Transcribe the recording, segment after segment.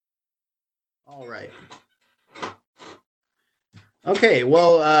All right. Okay.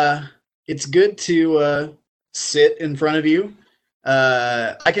 Well, it's good to sit in front of you.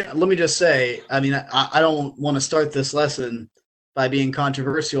 I can let me just say. I mean, I don't want to start this lesson by being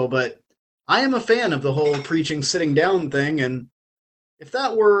controversial, but I am a fan of the whole preaching sitting down thing, and if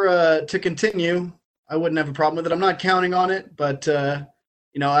that were to continue, I wouldn't have a problem with it. I'm not counting on it, but I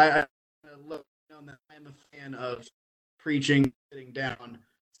look that I am a fan of preaching sitting down.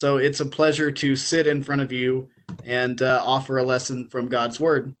 So it's a pleasure to sit in front of you and offer a lesson from God's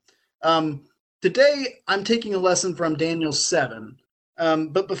Word. Um, Today, I'm taking a lesson from Daniel 7.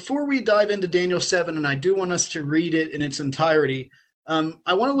 But before we dive into Daniel 7, and I do want us to read it in its entirety,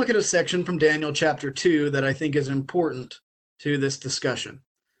 I want to look at a section from Daniel chapter 2 that I think is important to this discussion.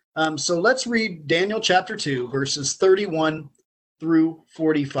 So let's read Daniel chapter 2, verses 31 through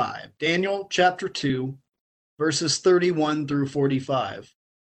 45. Daniel chapter 2, verses 31 through 45.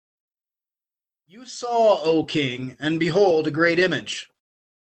 You saw, O king, and behold, a great image.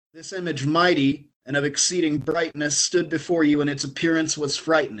 This image, mighty and of exceeding brightness, stood before you, and its appearance was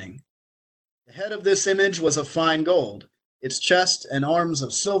frightening. The head of this image was of fine gold, its chest and arms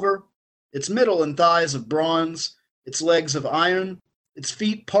of silver, its middle and thighs of bronze, its legs of iron, its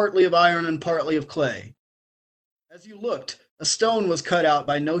feet partly of iron and partly of clay. As you looked, a stone was cut out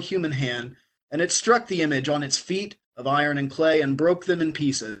by no human hand, and it struck the image on its feet of iron and clay and broke them in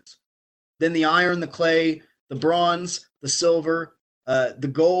pieces. Then the iron, the clay, the bronze, the silver,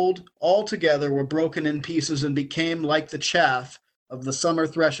 the gold, all together were broken in pieces and became like the chaff of the summer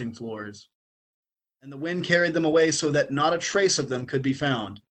threshing floors. And the wind carried them away so that not a trace of them could be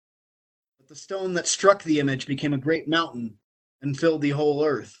found. But the stone that struck the image became a great mountain and filled the whole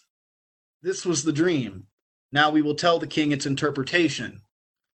earth. This was the dream. Now we will tell the king its interpretation.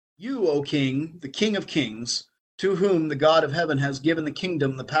 You, O king, the king of kings, to whom the God of heaven has given the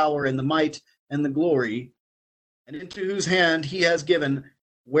kingdom, the power, and the might, and the glory, and into whose hand he has given,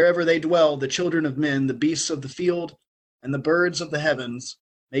 wherever they dwell, the children of men, the beasts of the field, and the birds of the heavens,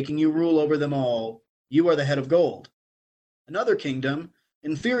 making you rule over them all, you are the head of gold. Another kingdom,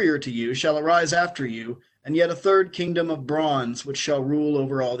 inferior to you, shall arise after you, and yet a third kingdom of bronze, which shall rule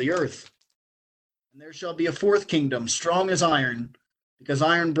over all the earth. And there shall be a fourth kingdom, strong as iron, because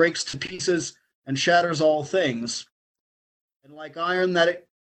iron breaks to pieces and shatters all things. And like iron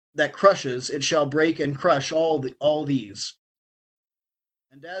that crushes, it shall break and crush all these.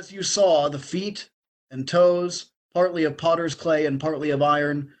 And as you saw the feet and toes, partly of potter's clay and partly of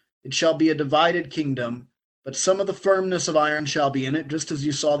iron, it shall be a divided kingdom, but some of the firmness of iron shall be in it, just as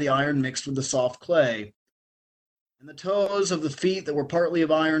you saw the iron mixed with the soft clay. And the toes of the feet that were partly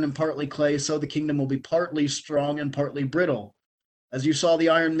of iron and partly clay, so the kingdom will be partly strong and partly brittle. As you saw the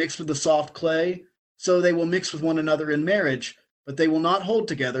iron mixed with the soft clay, so they will mix with one another in marriage, but they will not hold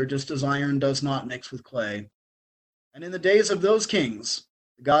together, just as iron does not mix with clay. And in the days of those kings,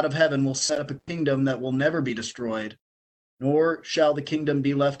 the God of heaven will set up a kingdom that will never be destroyed, nor shall the kingdom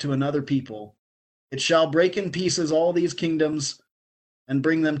be left to another people. It shall break in pieces all these kingdoms and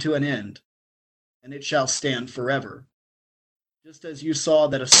bring them to an end, and it shall stand forever. Just as you saw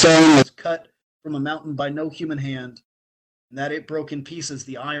that a stone was cut from a mountain by no human hand, and that it broke in pieces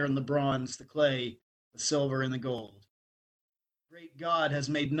the iron, the bronze, the clay, the silver, and the gold. Great God has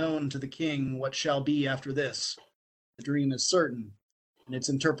made known to the king what shall be after this. The dream is certain, and its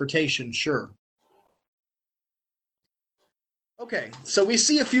interpretation sure. Okay, so we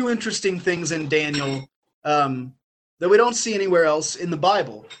see a few interesting things in Daniel that we don't see anywhere else in the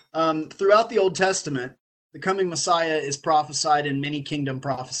Bible. Throughout the Old Testament, the coming Messiah is prophesied in many kingdom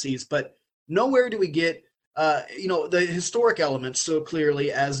prophecies, but nowhere do we get the historic elements so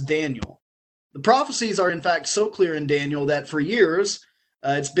clearly as Daniel. The prophecies are in fact so clear in Daniel that for years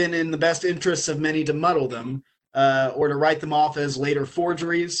it's been in the best interests of many to muddle them or to write them off as later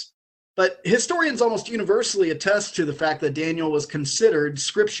forgeries. But historians almost universally attest to the fact that Daniel was considered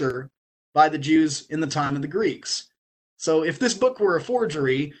scripture by the Jews in the time of the Greeks. So if this book were a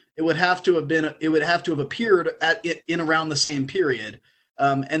forgery, it would have to have appeared in around the same period.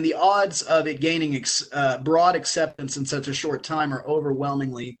 And the odds of it gaining broad acceptance in such a short time are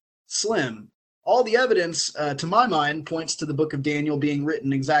overwhelmingly slim. All the evidence, to my mind, points to the book of Daniel being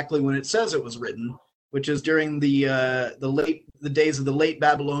written exactly when it says it was written, which is during the days of the late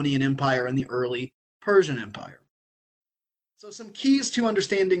Babylonian Empire and the early Persian Empire. So some keys to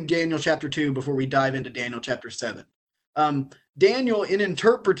understanding Daniel chapter 2 before we dive into Daniel chapter 7. Daniel, in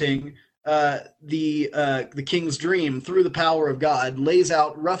interpreting the king's dream through the power of God, lays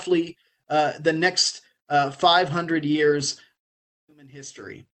out roughly the next 500 years of human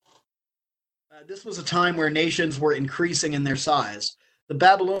history. This was a time where nations were increasing in their size. the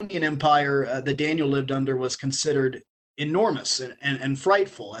Babylonian Empire that Daniel lived under was considered enormous and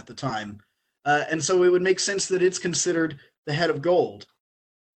frightful at the time. And so it would make sense that it's considered the head of gold.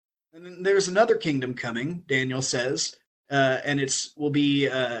 And then there's another kingdom coming, Daniel says, and will be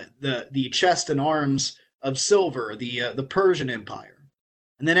the chest and arms of silver, the Persian Empire.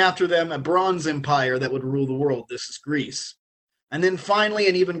 And then after them, a bronze empire that would rule the world. This is Greece. And then finally,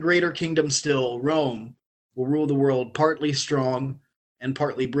 an even greater kingdom still, Rome, will rule the world, partly strong and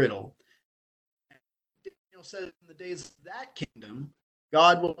partly brittle. Daniel says in the days of that kingdom,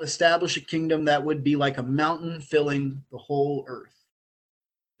 God will establish a kingdom that would be like a mountain filling the whole earth.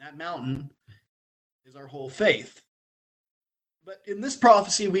 That mountain is our whole faith. But in this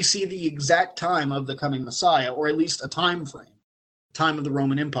prophecy, we see the exact time of the coming Messiah, or at least a time frame, the time of the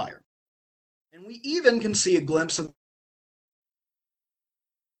Roman Empire. And we even can see a glimpse of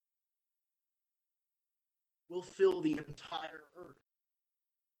will fill the entire earth.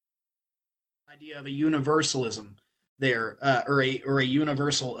 Idea of a universalism there, or a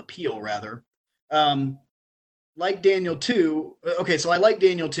universal appeal, rather. Like Daniel 2, okay, so I like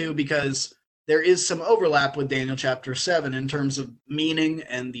Daniel 2 because there is some overlap with Daniel chapter 7 in terms of meaning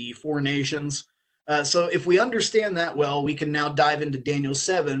and the four nations. So if we understand that well, we can now dive into Daniel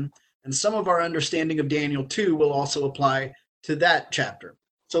 7, and some of our understanding of Daniel 2 will also apply to that chapter.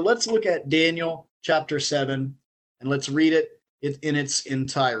 So let's look at Daniel chapter 7, and let's read it in its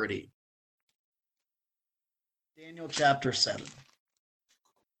entirety. Daniel chapter 7.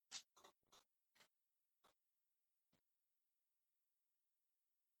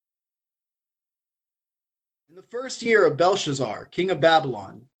 In the first year of Belshazzar, king of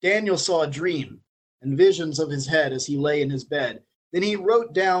Babylon, Daniel saw a dream and visions of his head as he lay in his bed. Then he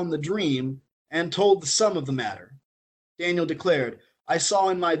wrote down the dream and told the sum of the matter. Daniel declared, I saw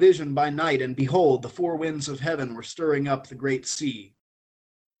in my vision by night, and behold, the four winds of heaven were stirring up the great sea.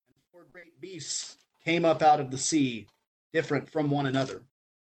 And four great beasts came up out of the sea, different from one another.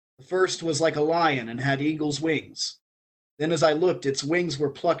 The first was like a lion and had eagle's wings. Then as I looked, its wings were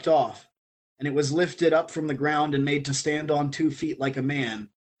plucked off, and it was lifted up from the ground and made to stand on 2 feet like a man,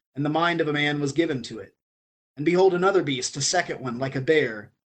 and the mind of a man was given to it. And behold, another beast, a second one, like a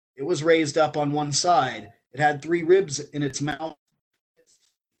bear. It was raised up on one side. It had 3 ribs in its mouth.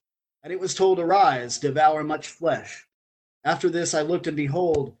 And it was told, Arise, devour much flesh. After this I looked, and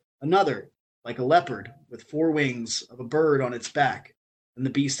behold, another, like a leopard, with 4 wings of a bird on its back. And the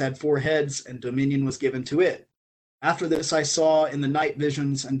beast had 4 heads, and dominion was given to it. After this I saw in the night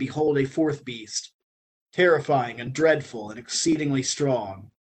visions, and behold, a 4th beast, terrifying and dreadful and exceedingly strong.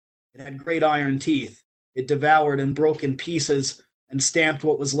 It had great iron teeth. It devoured and broke in pieces and stamped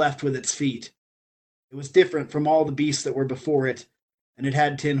what was left with its feet. It was different from all the beasts that were before it, and it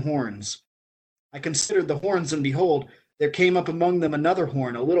had 10 horns. I considered the horns, and behold, there came up among them another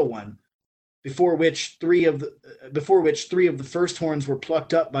horn, a little one, before which 3 of the first horns were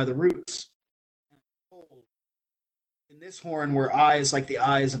plucked up by the roots. In this horn were eyes like the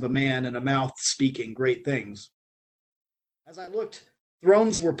eyes of a man, and a mouth speaking great things. As I looked,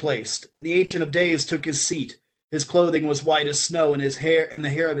 thrones were placed. The Ancient of Days took his seat. His clothing was white as snow, and the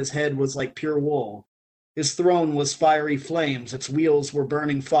hair of his head was like pure wool. His throne was fiery flames. Its wheels were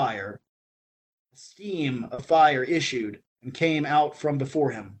burning fire. A steam of fire issued and came out from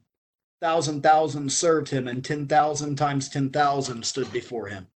before him. 1,000 served him, and 10,000 times 10,000 stood before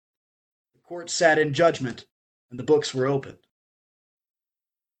him. The court sat in judgment, and the books were opened.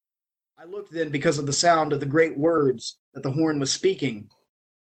 I looked then because of the sound of the great words that the horn was speaking.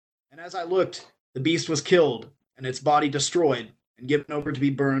 And as I looked, the beast was killed, and its body destroyed, and given over to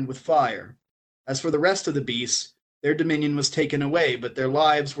be burned with fire. As for the rest of the beasts, their dominion was taken away, but their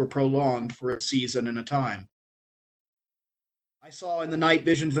lives were prolonged for a season and a time. I saw in the night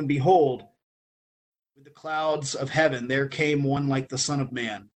visions, and behold, with the clouds of heaven there came one like the Son of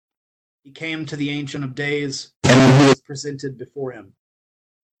Man. He came to the Ancient of Days, and he was presented before him.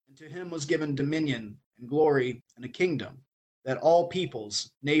 And to him was given dominion and glory and a kingdom, that all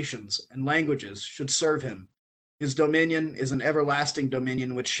peoples, nations, and languages should serve him. His dominion is an everlasting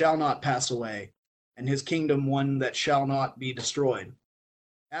dominion which shall not pass away, and his kingdom one that shall not be destroyed.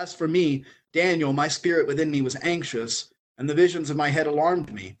 As for me, Daniel, my spirit within me was anxious, and the visions of my head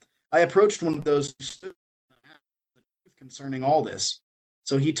alarmed me. I approached one of those who stood concerning all this.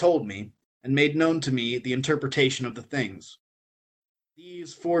 So he told me, and made known to me the interpretation of the things.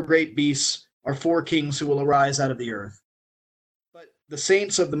 These 4 great beasts are 4 kings who will arise out of the earth. But the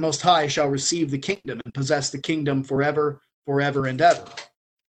saints of the Most High shall receive the kingdom and possess the kingdom forever, forever and ever.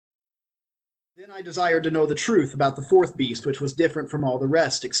 Then I desired to know the truth about the 4th beast, which was different from all the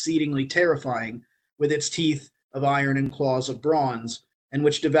rest, exceedingly terrifying, with its teeth of iron and claws of bronze, and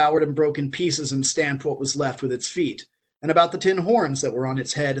which devoured and broke in pieces and stamped what was left with its feet, and about the 10 horns that were on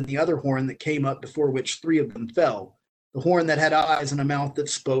its head, and the other horn that came up, before which 3 of them fell, the horn that had eyes and a mouth that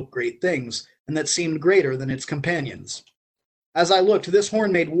spoke great things, and that seemed greater than its companions. As I looked, this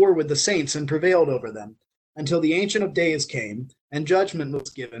horn made war with the saints and prevailed over them, until the Ancient of Days came, and judgment was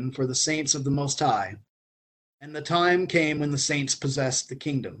given for the saints of the Most High. And the time came when the saints possessed the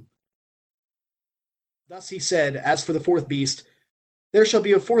kingdom. Thus he said, as for the fourth beast, there shall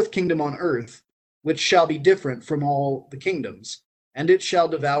be a fourth kingdom on earth, which shall be different from all the kingdoms, and it shall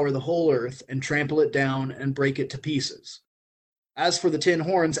devour the whole earth, and trample it down, and break it to pieces. As for the 10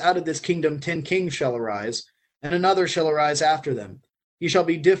 horns, out of this kingdom 10 kings shall arise, and another shall arise after them. He shall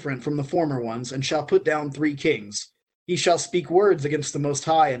be different from the former ones, and shall put down 3 kings. He shall speak words against the Most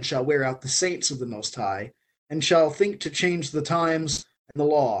High, and shall wear out the saints of the Most High, and shall think to change the times and the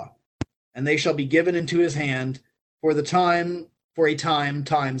law. And they shall be given into his hand for a time,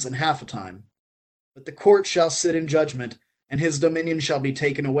 times, and half a time. But the court shall sit in judgment, and his dominion shall be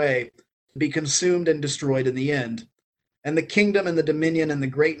taken away, to be consumed and destroyed in the end. And the kingdom and the dominion and the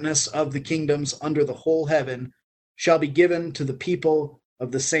greatness of the kingdoms under the whole heaven shall be given to the people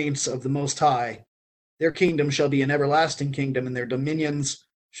of the saints of the Most High. Their kingdom shall be an everlasting kingdom, and their dominions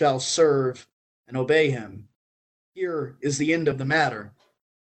shall serve and obey him. Here is the end of the matter.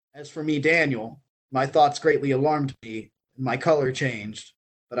 As for me, Daniel, my thoughts greatly alarmed me, and my color changed,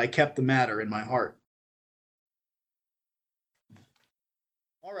 but I kept the matter in my heart.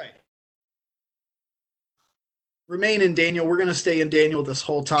 All right. Remain in Daniel. We're going to stay in Daniel this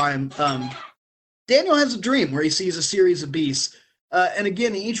whole time. Daniel has a dream where he sees a series of beasts. And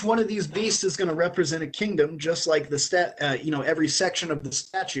again, each one of these beasts is going to represent a kingdom, just like every section of the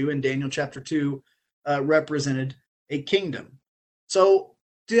statue in Daniel chapter 2 represented a kingdom. So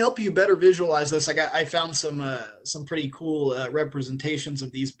to help you better visualize this, I found some pretty cool representations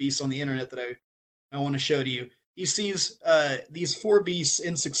of these beasts on the internet that I want to show to you. He sees these 4 beasts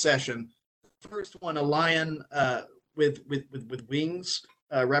in succession. First one, a lion with wings,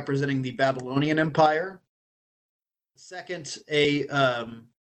 representing the Babylonian Empire. Second, a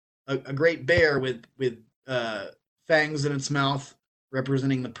great bear with fangs in its mouth,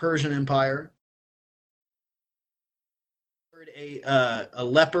 representing the Persian Empire. Third, a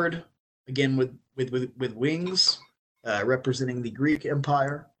leopard, again with wings, representing the Greek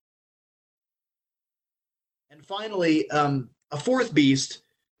Empire. And finally, a fourth beast,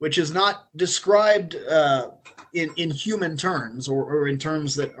 which is not described in human terms or in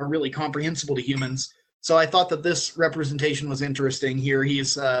terms that are really comprehensible to humans. So I thought that this representation was interesting here.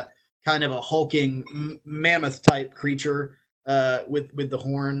 He's kind of a hulking mammoth-type creature with the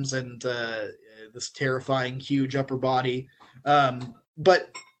horns and this terrifying, huge upper body.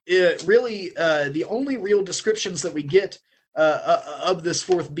 But really, the only real descriptions that we get of this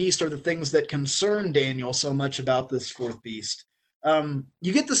fourth beast are the things that concern Daniel so much about this fourth beast.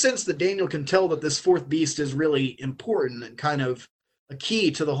 You get the sense that Daniel can tell that this fourth beast is really important and kind of a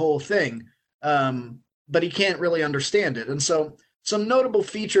key to the whole thing, but he can't really understand it. And so some notable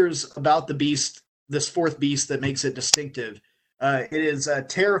features about the beast, this fourth beast, that makes it distinctive. It is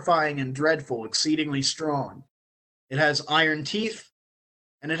terrifying and dreadful, exceedingly strong. It has iron teeth,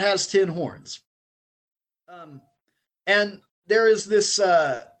 and it has 10 horns. And there is this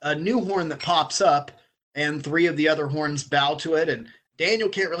a new horn that pops up, and 3 of the other horns bow to it, and Daniel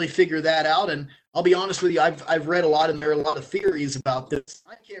can't really figure that out. And I'll be honest with you, I've read a lot, and there are a lot of theories about this.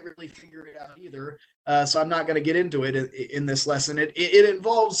 I can't really figure it out either, so I'm not going to get into it in this lesson. It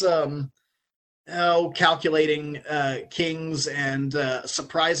involves calculating kings and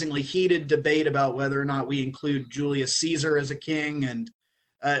surprisingly heated debate about whether or not we include Julius Caesar as a king. And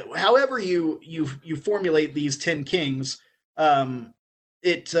however you formulate these 10 kings,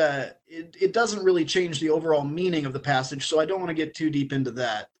 it doesn't really change the overall meaning of the passage, so I don't want to get too deep into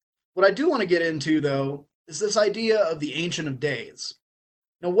that. What I do want to get into, though, is this idea of the Ancient of Days.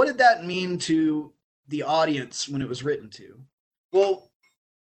 Now, what did that mean to the audience when it was written to? Well,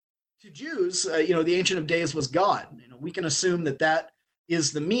 to Jews, the Ancient of Days was God. We can assume that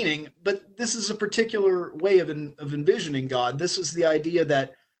is the meaning, but this is a particular way of envisioning God. This is the idea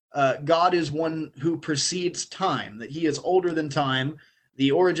that God is one who precedes time, that he is older than time,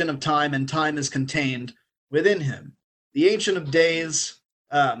 the origin of time, and time is contained within him. The Ancient of Days,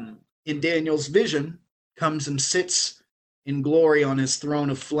 in Daniel's vision, comes and sits in glory on his throne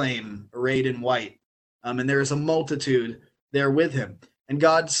of flame, arrayed in white. And there is a multitude there with him. And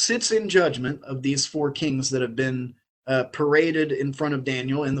God sits in judgment of these 4 kings that have been paraded in front of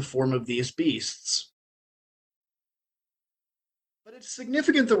Daniel in the form of these beasts. But it's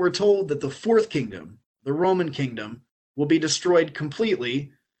significant that we're told that the 4th kingdom, the Roman kingdom, will be destroyed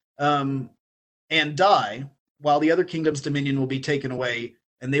completely, and die, while the other kingdom's dominion will be taken away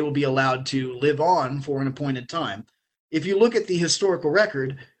and they will be allowed to live on for an appointed time. If you look at the historical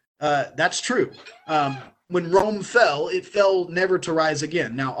record, that's true. When Rome fell, it fell never to rise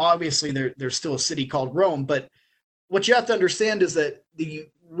again. Now, obviously, there's still a city called Rome, but what you have to understand is that the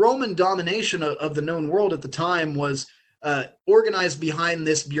Roman domination of the known world at the time was organized behind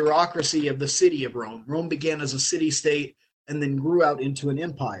this bureaucracy of the city of Rome. Rome began as a city-state and then grew out into an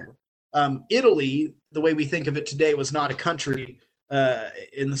empire. Italy, the way we think of it today, was not a country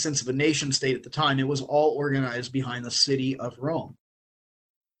in the sense of a nation state at the time. It was all organized behind the city of Rome.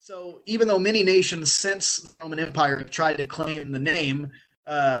 So even though many nations since the Roman Empire have tried to claim the name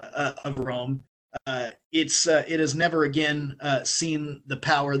of Rome, it has never again seen the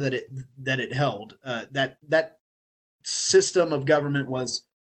power that it held. That system of government was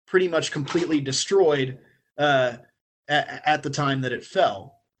pretty much completely destroyed at the time that it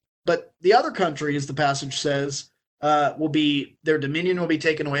fell. But the other countries, the passage says, will be their dominion will be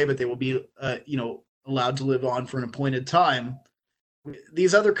taken away, but they will be allowed to live on for an appointed time.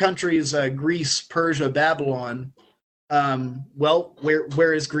 These other countries, Greece, Persia, Babylon. Well,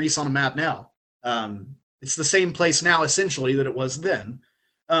 where is Greece on a map now? It's the same place now, essentially, that it was then.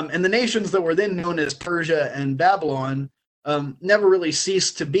 And the nations that were then known as Persia and Babylon never really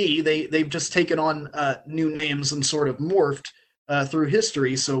ceased to be. They've just taken on new names and sort of morphed through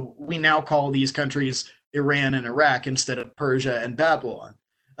history. So we now call these countries Iran and Iraq instead of Persia and Babylon.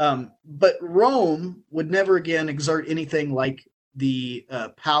 But Rome would never again exert anything like the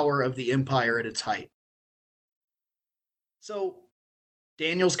power of the empire at its height. So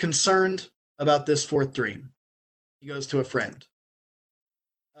Daniel's concerned about this fourth dream. He goes to a friend,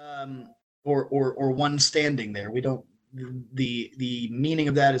 or one standing there. We don't. The meaning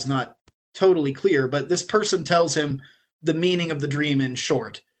of that is not totally clear, but this person tells him the meaning of the dream in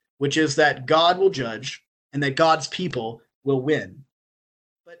short, which is that God will judge and that God's people will win.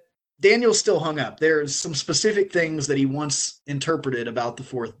 But Daniel's still hung up. There's some specific things that he once interpreted about the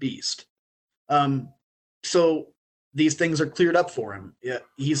fourth beast. So these things are cleared up for him.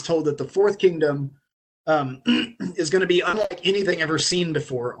 He's told that the fourth kingdom is going to be unlike anything ever seen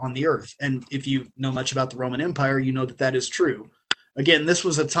before on the earth. And if you know much about the Roman Empire, you know that that is true. Again, this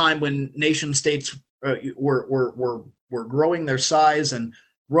was a time when nation states were growing their size, and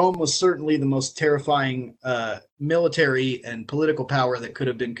Rome was certainly the most terrifying military and political power that could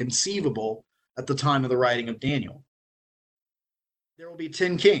have been conceivable at the time of the writing of Daniel. There will be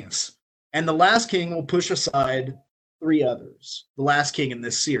 10 kings, and the last king will push aside 3 others. The last king in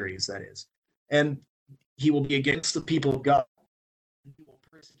this series, that is. And he will be against the people of God. He will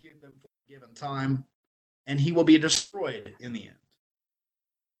persecute them for a given time, and he will be destroyed in the end.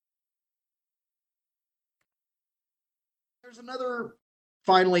 There's another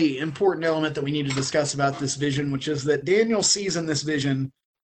finally important element that we need to discuss about this vision, which is that Daniel sees in this vision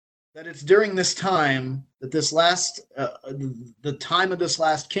that it's during this time that the time of this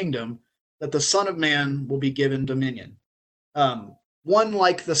last kingdom, that the Son of Man will be given dominion. One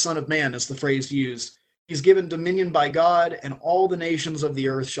like the Son of Man is the phrase used. He's given dominion by God, and all the nations of the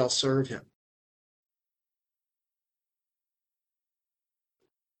earth shall serve him.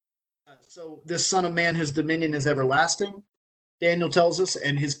 So this Son of Man, his dominion is everlasting, Daniel tells us,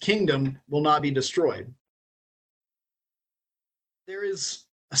 and his kingdom will not be destroyed. There is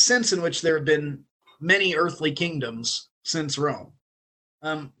a sense in which there have been many earthly kingdoms since Rome.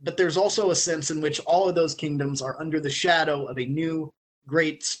 But there's also a sense in which all of those kingdoms are under the shadow of a new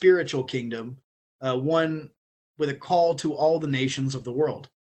great spiritual kingdom, one with a call to all the nations of the world.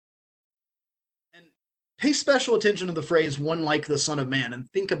 And pay special attention to the phrase, one like the Son of Man, and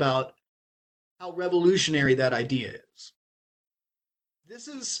think about how revolutionary that idea is. This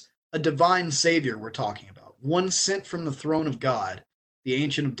is a divine Savior we're talking about, one sent from the throne of God, the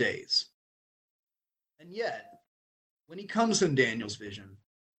Ancient of Days. And yet, when he comes in Daniel's vision,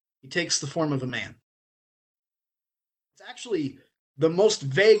 he takes the form of a man. It's actually the most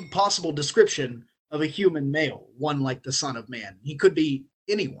vague possible description of a human male, one like the Son of Man. He could be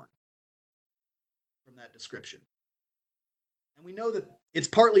anyone from that description. And we know that it's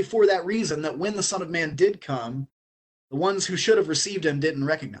partly for that reason that when the Son of Man did come, the ones who should have received him didn't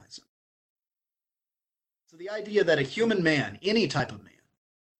recognize him. So the idea that a human man, any type of man,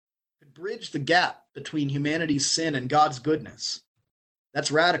 could bridge the gap between humanity's sin and God's goodness,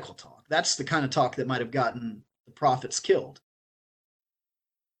 that's radical talk. That's the kind of talk that might have gotten the prophets killed.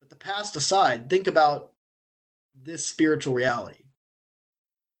 But the past aside, think about this spiritual reality.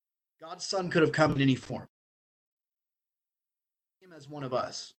 God's Son could have come in any form. He came as one of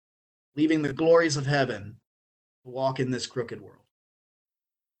us, leaving the glories of heaven to walk in this crooked world.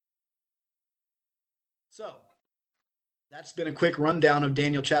 So, that's been a quick rundown of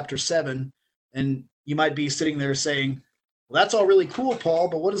Daniel chapter 7. And you might be sitting there saying, well, that's all really cool, Paul,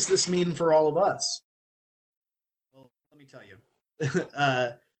 but what does this mean for all of us? Well, let me tell you.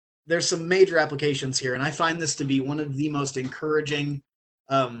 There's some major applications here, and I find this to be one of the most encouraging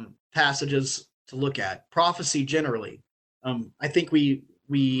passages to look at. Prophecy generally. I think we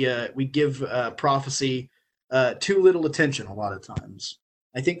give prophecy too little attention a lot of times.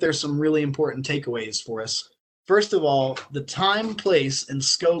 I think there's some really important takeaways for us. First of all, the time, place, and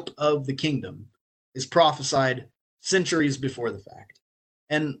scope of the kingdom is prophesied centuries before the fact.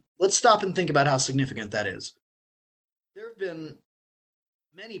 And let's stop and think about how significant that is. There have been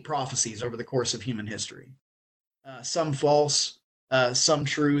many prophecies over the course of human history, some false, some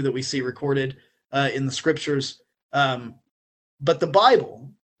true that we see recorded in the scriptures. But the Bible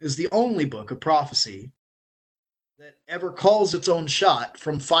is the only book of prophecy that ever calls its own shot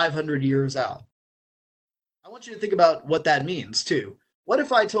from 500 years out. I want you to think about what that means, too. What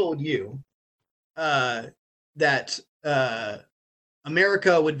if I told you that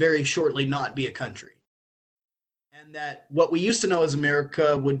America would very shortly not be a country? And that what we used to know as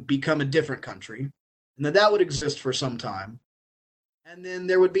America would become a different country, and that would exist for some time. And then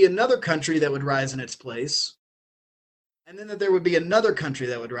there would be another country that would rise in its place. And then that there would be another country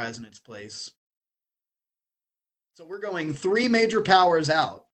that would rise in its place. So we're going 3 major powers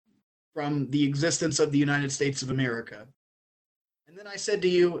out from the existence of the United States of America. And then I said to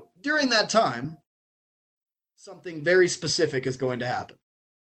you, during that time, something very specific is going to happen.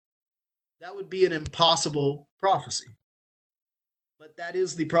 That would be an impossible prophecy. But that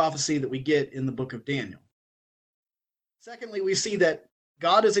is the prophecy that we get in the book of Daniel. Secondly, we see that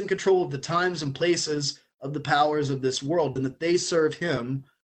God is in control of the times and places of the powers of this world, and that they serve him,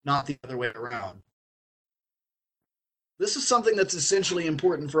 not the other way around. This is something that's essentially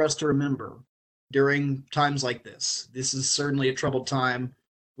important for us to remember during times like this. This is certainly a troubled time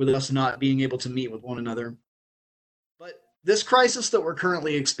with us not being able to meet with one another. But this crisis that we're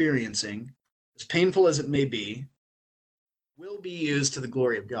currently experiencing, as painful as it may be, will be used to the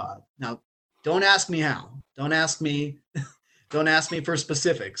glory of God. Now, don't ask me how. Don't ask me for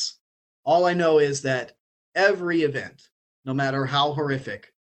specifics. All I know is that every event, no matter how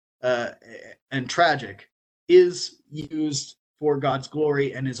horrific and tragic, is used for God's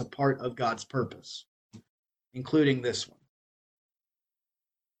glory and is a part of God's purpose, including this one.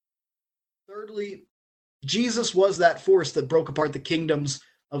 Thirdly, Jesus was that force that broke apart the kingdoms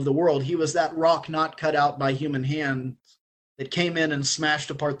of the world. He was that rock not cut out by human hands that came in and smashed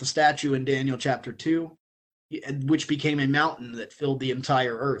apart the statue in Daniel chapter 2, which became a mountain that filled the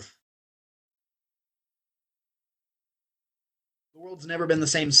entire earth. The world's never been the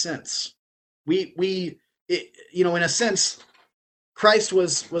same since. In a sense, Christ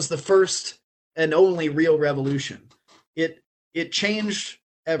was the first and only real revolution. It changed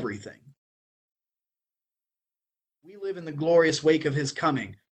everything. We live in the glorious wake of his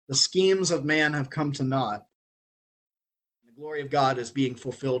coming. The schemes of man have come to naught. The glory of God is being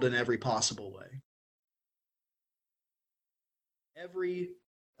fulfilled in every possible way. Every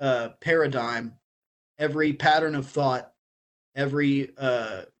paradigm, every pattern of thought, every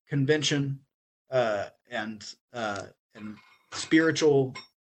convention and spiritual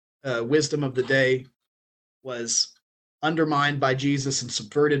wisdom of the day was undermined by Jesus and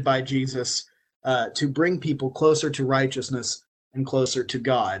subverted by Jesus to bring people closer to righteousness and closer to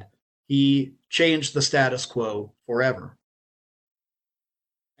God. He changed the status quo forever.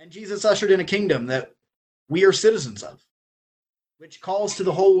 And Jesus ushered in a kingdom that we are citizens of, which calls to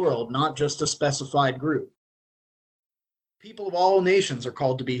the whole world, not just a specified group. People of all nations are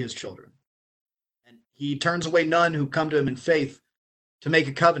called to be his children. And he turns away none who come to him in faith to make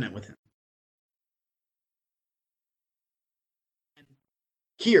a covenant with him. And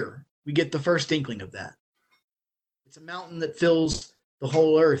here we get the first inkling of that. It's a mountain that fills the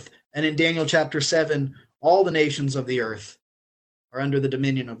whole earth. And in Daniel chapter 7, all the nations of the earth are under the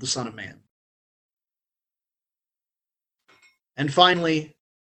dominion of the Son of Man. And finally,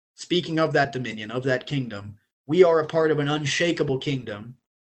 speaking of that dominion, of that kingdom, we are a part of an unshakable kingdom,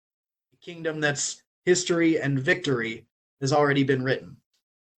 a kingdom that's history and victory has already been written.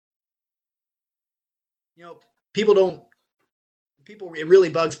 You know, it really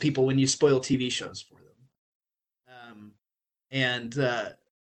bugs people when you spoil TV shows for them.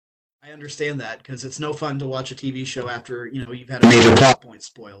 I understand that because it's no fun to watch a TV show after, you've had a major plot point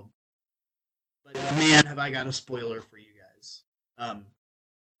spoiled. But man, have I got a spoiler for you guys.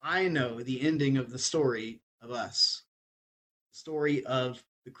 I know the ending of the story of us, the story of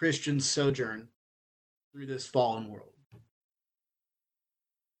the Christian sojourn through this fallen world.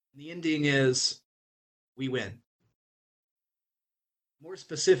 And the ending is we win. More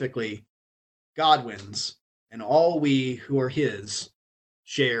specifically, God wins, and all we who are his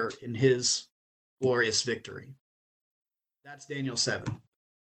share in his glorious victory. That's Daniel 7.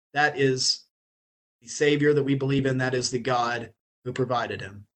 That is the Savior that we believe in. That is the God who provided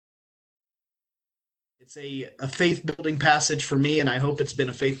him. It's a faith-building passage for me, and I hope it's been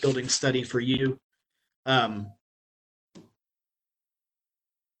a faith-building study for you. I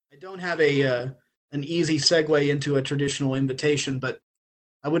don't have an easy segue into a traditional invitation, but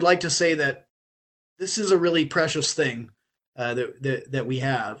I would like to say that this is a really precious thing that we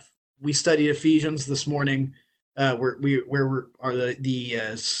have. We studied Ephesians this morning, where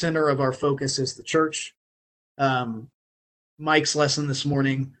the center of our focus is the church. Mike's lesson this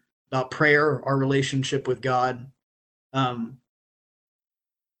morning about prayer, our relationship with God, and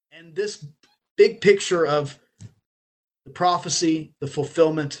this big picture of the prophecy, the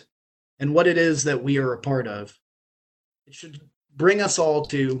fulfillment, and what it is that we are a part of. It should bring us all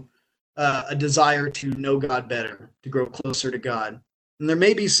to a desire to know God better, to grow closer to God. And there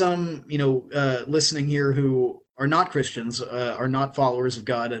may be some, listening here who are not Christians, are not followers of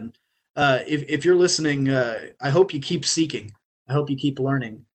God. And if you're listening, I hope you keep seeking. I hope you keep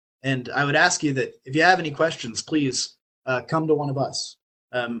learning. And I would ask you that if you have any questions, please come to one of us.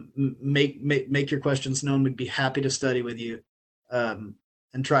 Make your questions known. We'd be happy to study with you and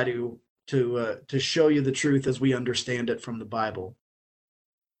try to show you the truth as we understand it from the Bible.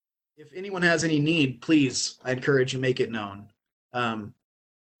 If anyone has any need, please, I encourage you, make it known.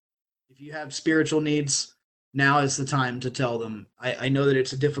 If you have spiritual needs, now is the time to tell them. I know that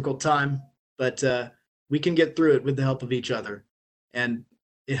it's a difficult time, but we can get through it with the help of each other. And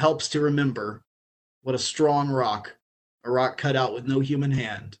it helps to remember what a strong rock, a rock cut out with no human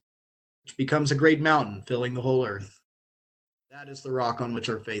hand, which becomes a great mountain filling the whole earth. That is the rock on which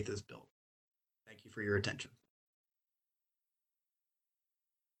our faith is built. Thank you for your attention.